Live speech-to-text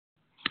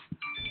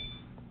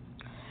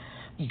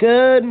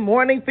Good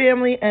morning,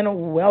 family,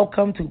 and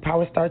welcome to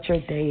Power Start Your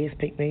Day. It's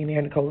Pink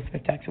Millionaire Nicole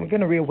Smith Jackson. We're going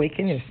to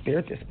reawaken your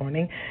spirit this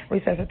morning,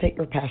 resuscitate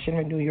your passion,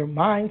 renew your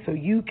mind so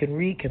you can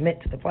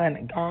recommit to the plan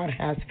that God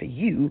has for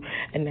you,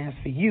 and that's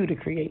for you to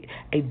create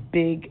a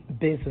big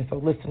business. So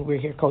listen, we're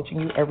here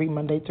coaching you every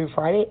Monday through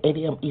Friday, 8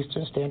 a.m.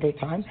 Eastern Standard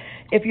Time.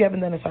 If you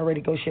haven't done this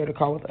already, go share the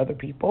call with other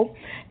people,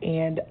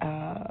 and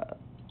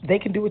they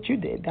can do what you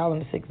did. Dial in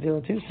to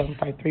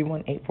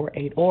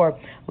 602-753-1848 or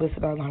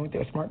listen online with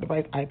their smart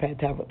device, iPad,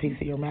 tablet,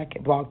 PC, or Mac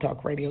at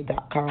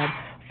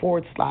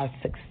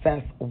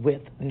blogtalkradio.com/success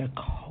with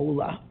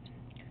Nicola.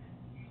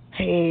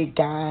 Hey,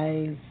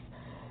 guys.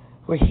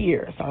 We're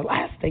here. It's our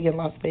last day in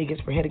Las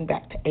Vegas. We're heading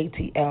back to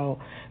ATL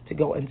to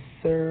go and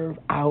serve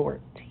our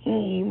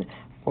team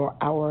for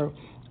our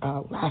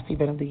last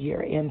event of the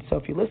year. And so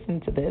if you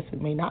listen to this,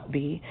 it may not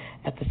be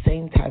at the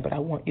same time, but I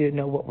want you to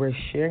know what we're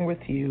sharing with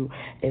you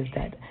is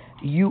that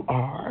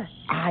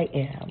I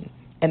am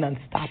an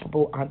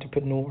unstoppable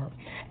entrepreneur.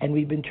 And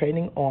we've been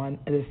training on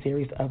the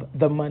series of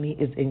The Money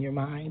is in Your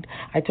Mind.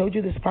 I told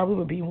you this probably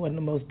would be one of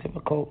the most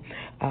difficult,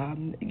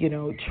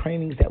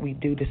 trainings that we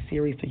do, this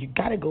series. So you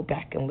got to go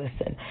back and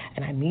listen.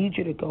 And I need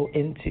you to go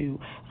into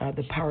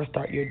the Power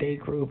Start Your Day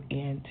group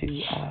and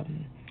to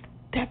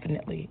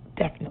definitely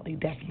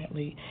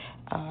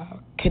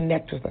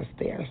connect with us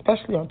there,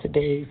 especially on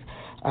today's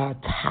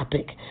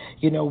topic.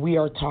 We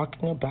are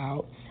talking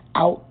about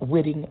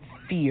outwitting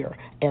fear,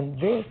 and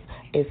this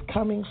is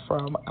coming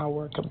from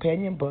our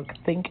companion book,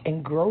 Think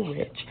and Grow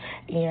Rich,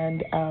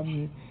 and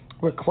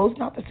we're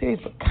closing out the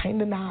series, but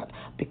kind of not,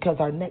 because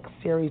our next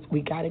series,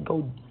 we got to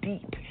go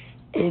deep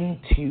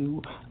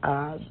into,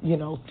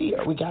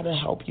 fear. We got to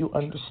help you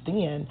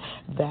understand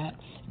that,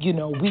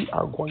 we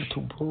are going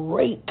to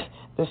break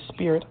the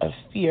spirit of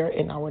fear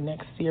in our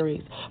next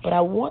series. But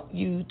I want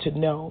you to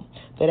know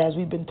that as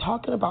we've been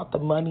talking about the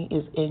money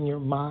is in your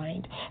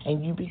mind,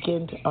 and you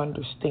begin to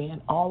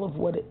understand all of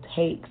what it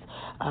takes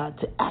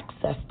to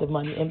access the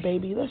money. And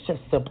baby, let's just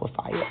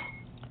simplify it.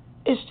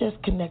 It's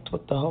just connect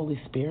with the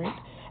Holy Spirit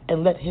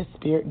and let His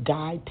Spirit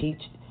guide,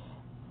 teach,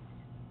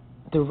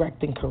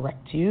 direct, and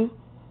correct you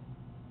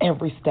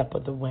every step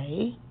of the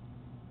way,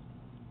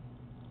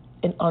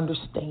 and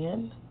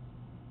understand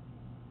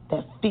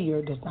that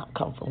fear does not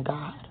come from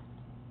God.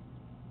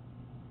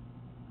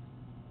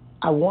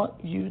 I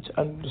want you to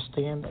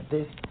understand that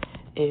this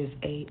is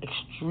an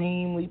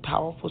extremely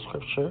powerful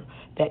scripture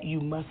that you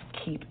must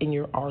keep in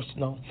your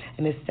arsenal.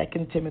 And it's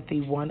 2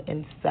 Timothy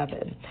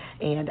 1:7.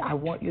 And I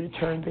want you to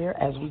turn there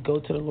as we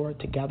go to the Lord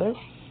together.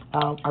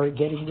 Are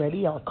getting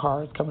ready. Our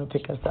car is coming to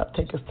pick us up,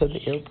 take us to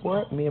the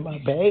airport. Me and my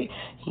babe,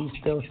 he's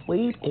still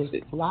asleep. It's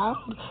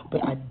loud,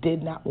 but I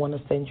did not want to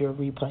send you a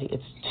replay.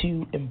 It's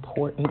too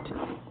important.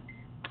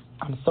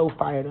 I'm so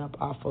fired up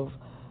off of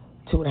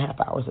 2.5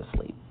 hours of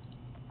sleep.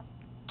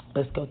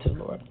 Let's go to the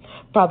Lord.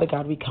 Father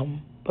God, we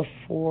come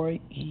before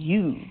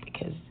you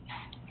because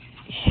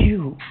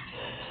you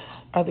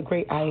are the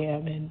great I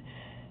am, and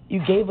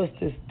you gave us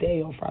this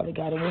day, oh Father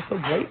God, and we're so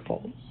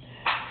grateful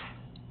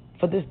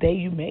for this day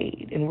you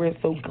made, and we're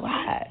so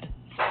glad.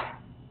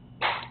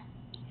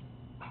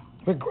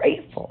 We're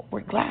grateful.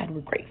 We're glad.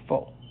 We're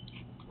grateful.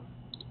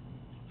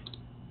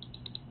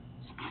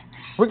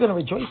 We're going to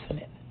rejoice in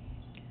it.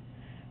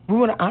 We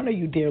want to honor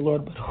you, dear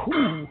Lord, but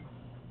who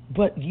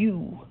but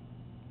you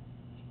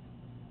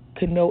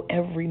could know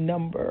every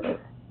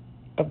number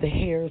of the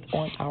hairs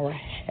on our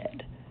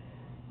head?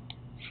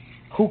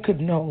 Who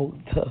could know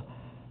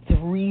the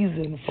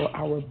reason for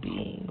our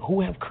being?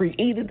 Who have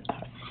created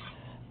us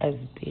as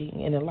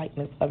being in the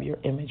likeness of your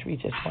image? We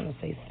just want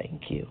to say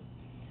thank you.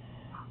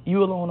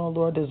 You alone, O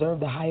Lord, deserve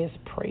the highest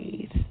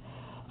praise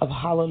of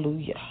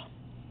hallelujah.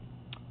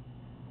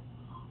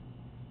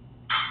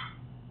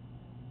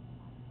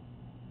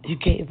 You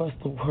gave us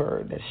the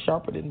word that's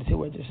sharper than the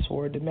two-edged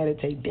sword to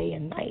meditate day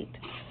and night,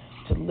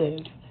 to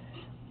live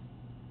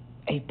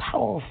a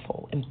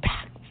powerful,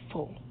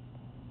 impactful,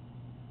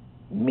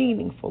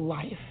 meaningful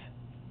life.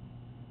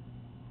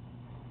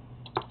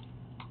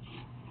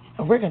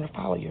 And we're going to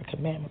follow your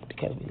commandments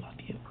because we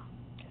love you.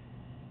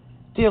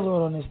 Dear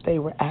Lord, on this day,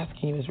 we're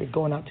asking you as we're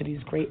going out to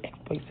these great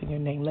exploits in your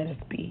name, let us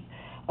be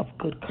of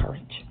good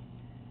courage.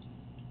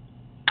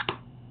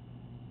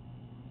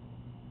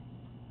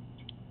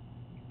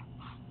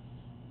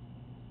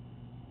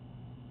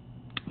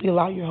 We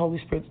allow your Holy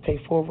Spirit to take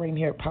full reign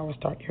here at Power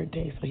Start Your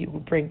Day, so He will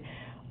bring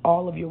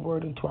all of your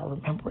word into our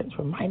remembrance,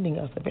 reminding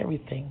us of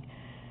everything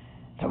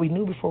that we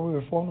knew before we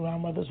were formed in our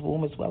mother's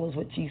womb, as well as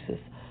what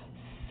Jesus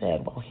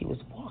said while He was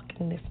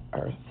walking this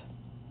earth.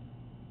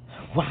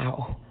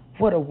 Wow,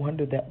 what a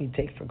wonder that we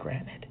take for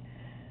granted.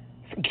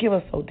 Forgive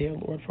us, oh dear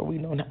Lord, for we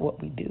know not what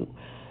we do.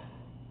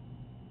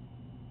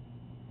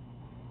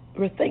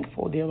 We're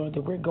thankful, dear Lord,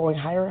 that we're going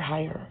higher and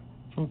higher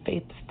from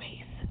faith to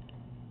faith,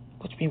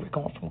 which means we're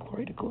going from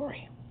glory to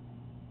glory.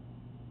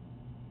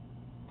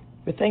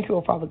 We're thankful,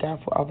 oh Father God,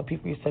 for all the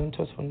people you're sending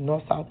to us from the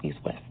north, south, east,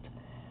 west.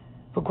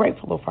 We're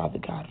grateful, oh Father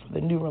God, for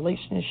the new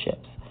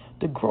relationships,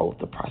 the growth,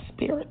 the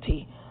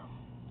prosperity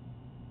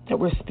that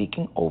we're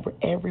speaking over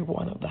every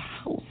one of the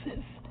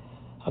houses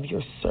of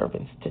your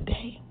servants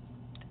today.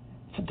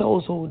 For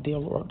those who, dear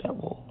Lord, that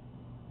will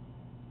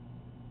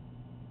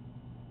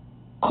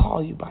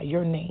call you by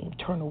your name,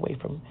 turn away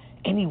from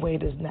any way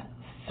that does not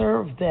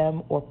serve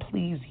them or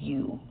please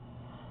you.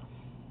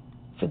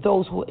 For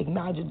those who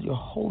acknowledge your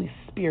Holy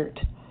Spirit,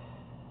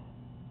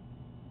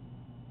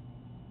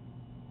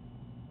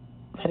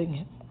 letting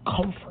Him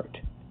comfort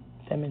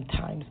them in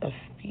times of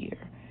fear,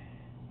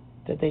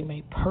 that they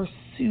may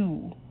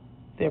pursue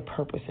their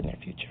purpose in their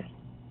future.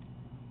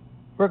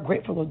 We're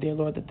grateful, oh dear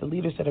Lord, that the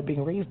leaders that are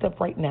being raised up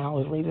right now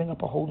is raising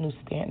up a whole new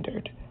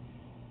standard,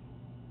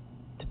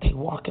 that they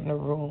walk in the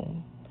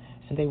room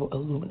and they will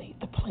illuminate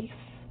the place.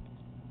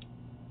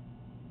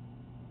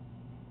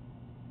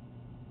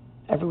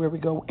 Everywhere we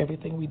go,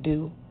 everything we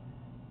do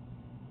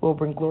will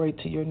bring glory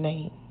to your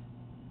name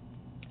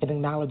and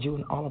acknowledge you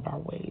in all of our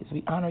ways.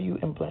 We honor you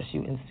and bless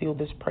you and seal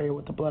this prayer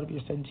with the blood of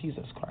your Son,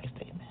 Jesus Christ.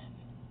 Amen.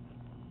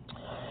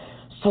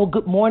 So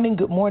good morning,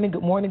 good morning,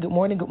 good morning, good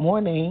morning, good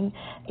morning.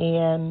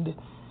 And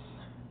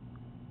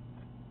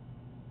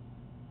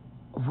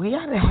we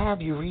ought to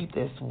have you read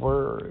this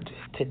word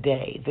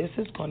today. This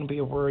is going to be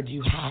a word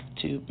you have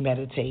to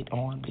meditate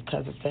on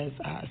because it says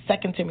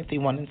 2 Timothy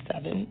 1 and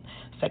 7.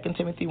 2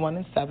 Timothy 1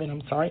 and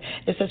 7,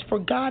 It says, for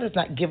God has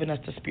not given us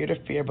the spirit of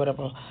fear, but of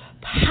a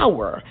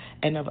power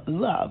and of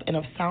love and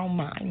of sound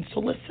mind. So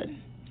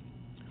listen.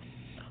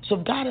 So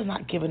if God has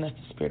not given us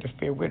the spirit of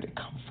fear, where did it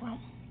come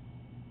from?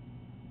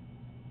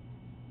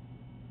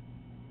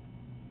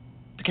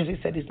 Because He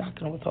said He's not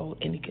going to withhold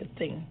any good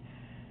thing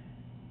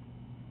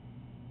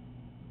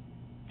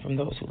from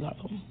those who love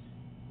Him.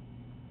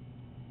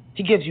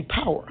 He gives you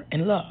power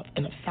and love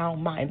and a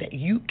sound mind that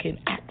you can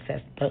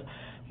access the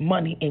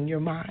money in your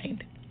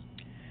mind.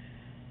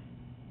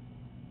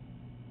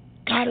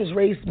 God has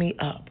raised me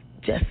up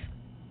just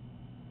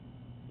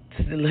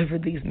to deliver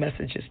these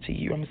messages to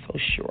you. I'm so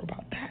sure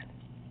about that.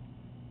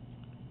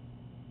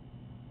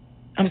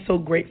 I'm so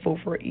grateful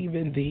for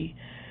even the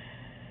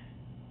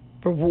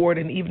reward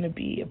and even to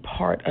be a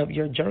part of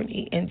your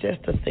journey and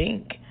just to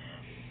think,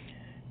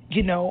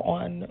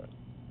 on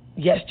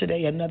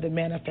yesterday, another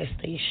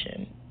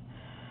manifestation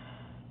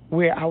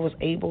where I was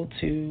able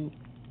to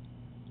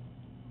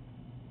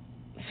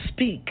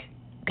speak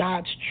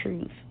God's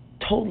truth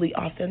totally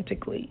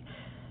authentically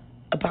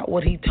about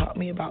what He taught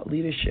me about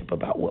leadership,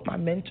 about what my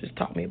mentors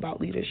taught me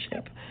about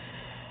leadership.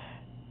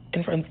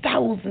 And from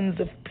thousands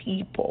of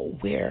people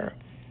where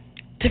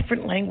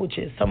different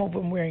languages, some of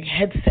them wearing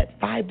headsets,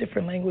 5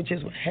 different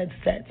languages with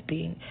headsets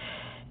being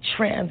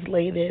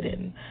translated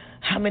in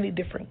how many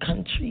different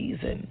countries,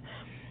 and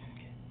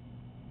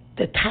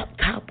the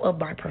top of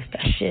my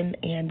profession,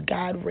 and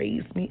God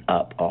raised me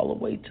up all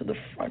the way to the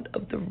front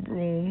of the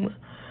room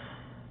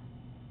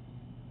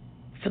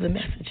for the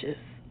messages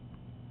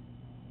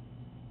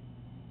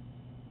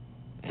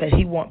that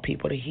He wants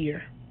people to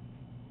hear.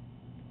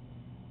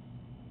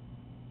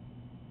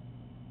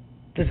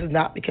 This is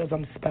not because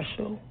I'm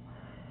special.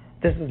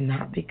 This is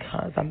not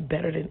because I'm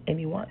better than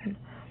anyone.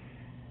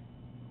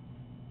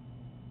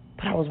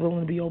 But I was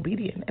willing to be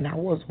obedient, and I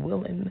was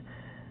willing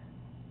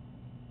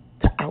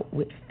to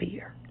outwit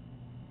fear.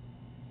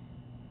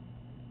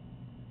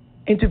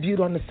 Interviewed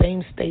on the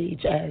same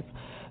stage as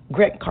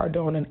Grant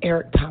Cardone and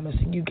Eric Thomas,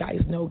 and you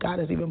guys know God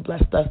has even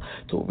blessed us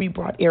to we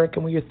brought Eric,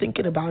 and when you're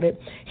thinking about it,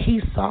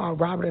 he saw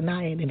Robert and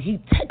I, and he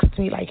texted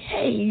me like,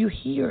 hey, you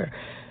here?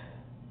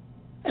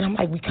 And I'm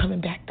like, we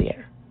coming back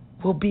there.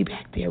 We'll be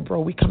back there, bro.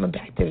 We coming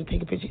back there to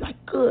take a picture. He's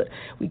like, good.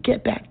 We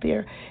get back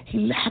there. He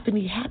laughing.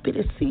 He happy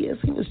to see us.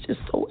 He was just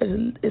so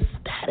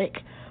ecstatic.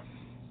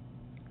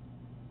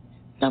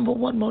 Number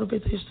 1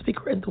 motivational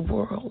speaker in the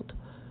world.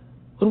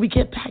 When we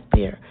get back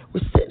there,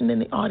 we're sitting in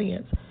the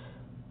audience.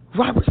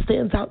 Robert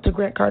stands out to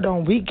Grant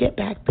Cardone. We get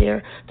back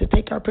there to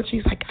take our picture.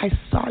 He's like, I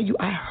saw you.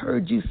 I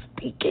heard you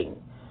speaking.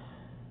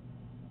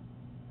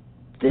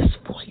 This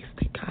voice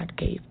that God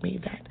gave me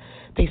that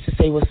they used to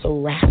say was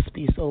so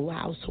raspy, so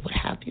loud, so what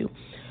have you.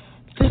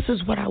 This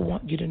is what I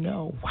want you to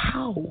know.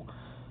 How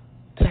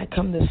did I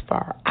come this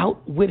far?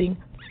 Outwitting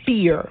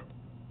fear.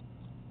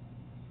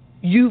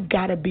 You've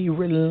got to be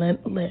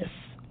relentless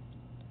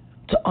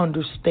to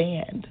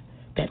understand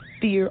that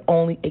fear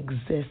only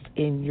exists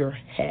in your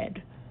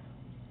head.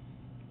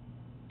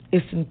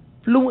 It's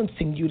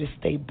influencing you to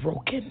stay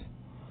broken.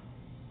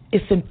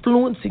 It's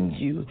influencing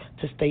you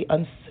to stay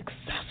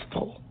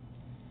unsuccessful.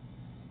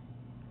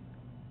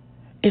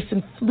 It's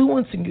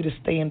influencing you to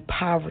stay in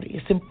poverty.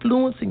 It's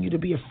influencing you to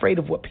be afraid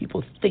of what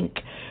people think,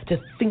 to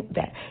think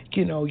that,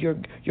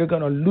 you're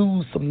going to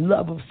lose some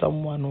love of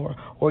someone,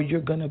 or you're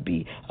going to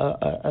be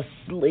a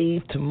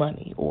slave to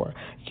money, or,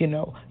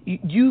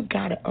 you've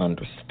got to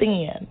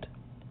understand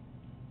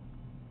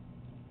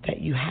that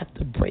you have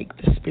to break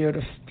the spirit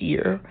of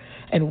fear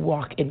and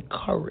walk in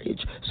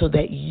courage so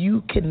that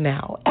you can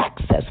now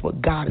access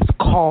what God has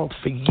called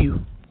for you.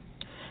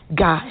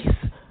 Guys,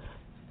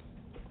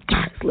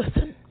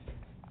 listen.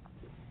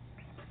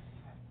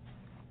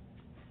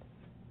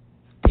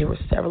 There were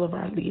several of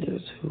our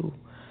leaders who,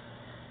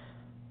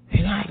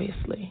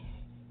 obviously,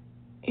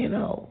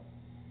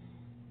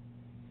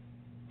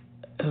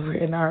 we're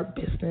in our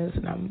business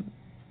and I'm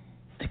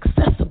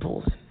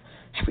accessible and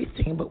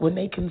everything, but when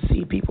they can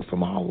see people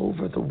from all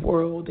over the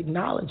world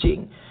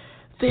acknowledging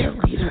their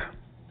leader,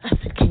 I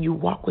said, can you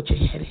walk with your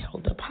head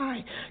held up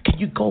high? Can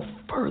you go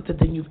further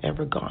than you've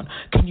ever gone?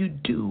 Can you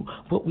do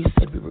what we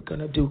said we were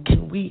going to do?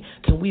 Can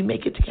we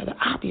make it together?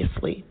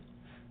 Obviously,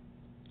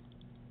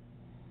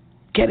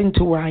 getting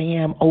to where I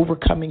am,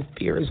 overcoming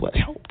fear is what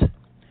helped.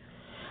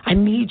 I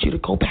need you to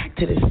go back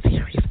to this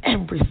series,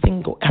 every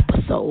single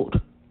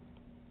episode.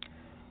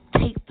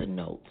 Take the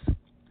notes.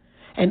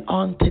 And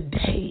on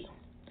today,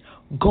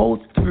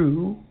 go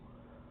through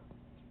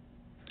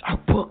our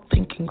book,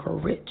 Think and Grow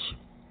Rich.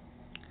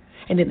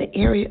 And in the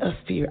area of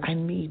fear, I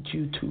need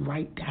you to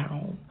write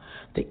down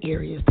the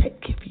areas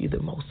that give you the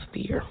most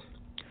fear.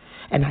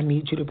 And I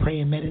need you to pray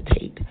and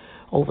meditate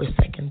over 2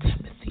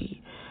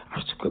 Timothy,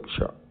 our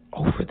scripture,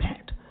 over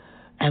that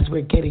as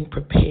we're getting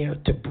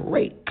prepared to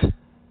break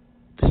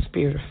the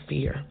spirit of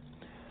fear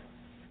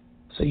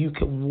so you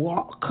can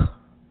walk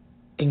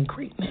in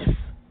greatness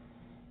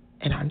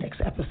in our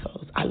next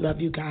episodes. I love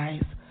you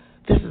guys.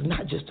 This is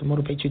not just to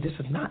motivate you. This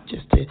is not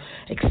just to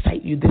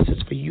excite you. This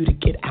is for you to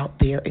get out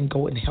there and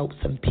go and help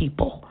some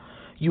people.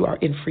 You are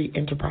in free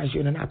enterprise.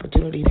 You're in an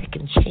opportunity that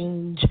can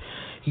change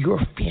your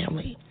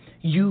family.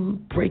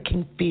 You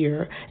breaking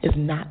fear is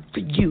not for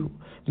you.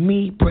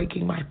 Me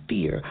breaking my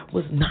fear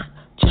was not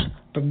just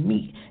for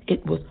me.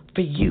 It was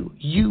for you.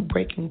 You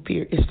breaking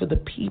fear is for the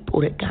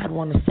people that God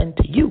wants to send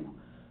to you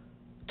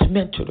to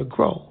mentor, to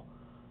grow.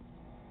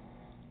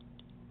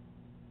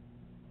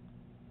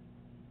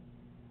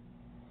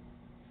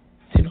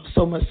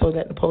 So much so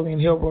that Napoleon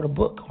Hill wrote a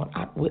book on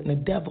outwitting the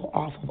devil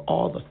off of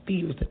all the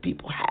fears that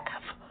people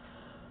have.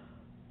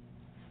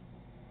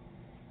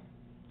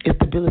 It's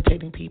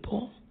debilitating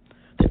people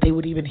that they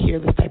would even hear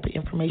this type of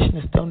information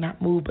and still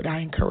not move. But I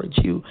encourage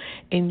you,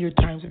 in your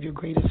times of your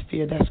greatest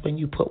fear, that's when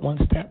you put one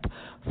step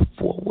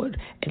forward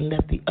and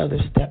let the other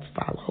step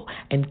follow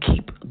and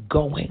keep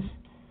going.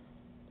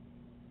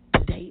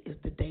 Today is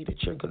the day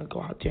that you're going to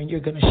go out there and you're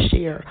going to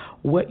share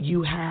what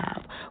you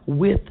have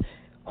with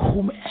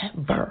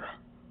whomever,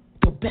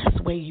 the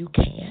best way you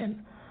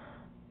can.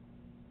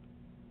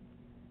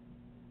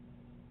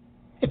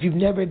 If you've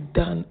never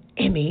done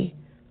any,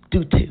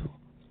 do 2.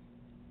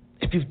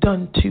 If you've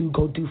done 2,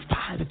 go do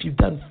 5. If you've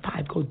done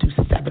 5, go do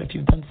 7. If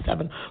you've done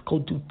 7, go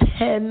do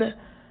 10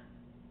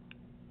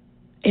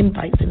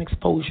 invites and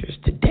exposures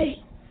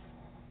today.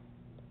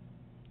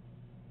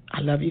 I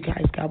love you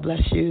guys. God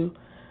bless you.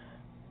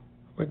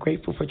 We're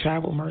grateful for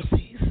travel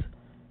mercies.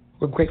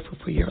 We're grateful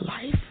for your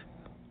life.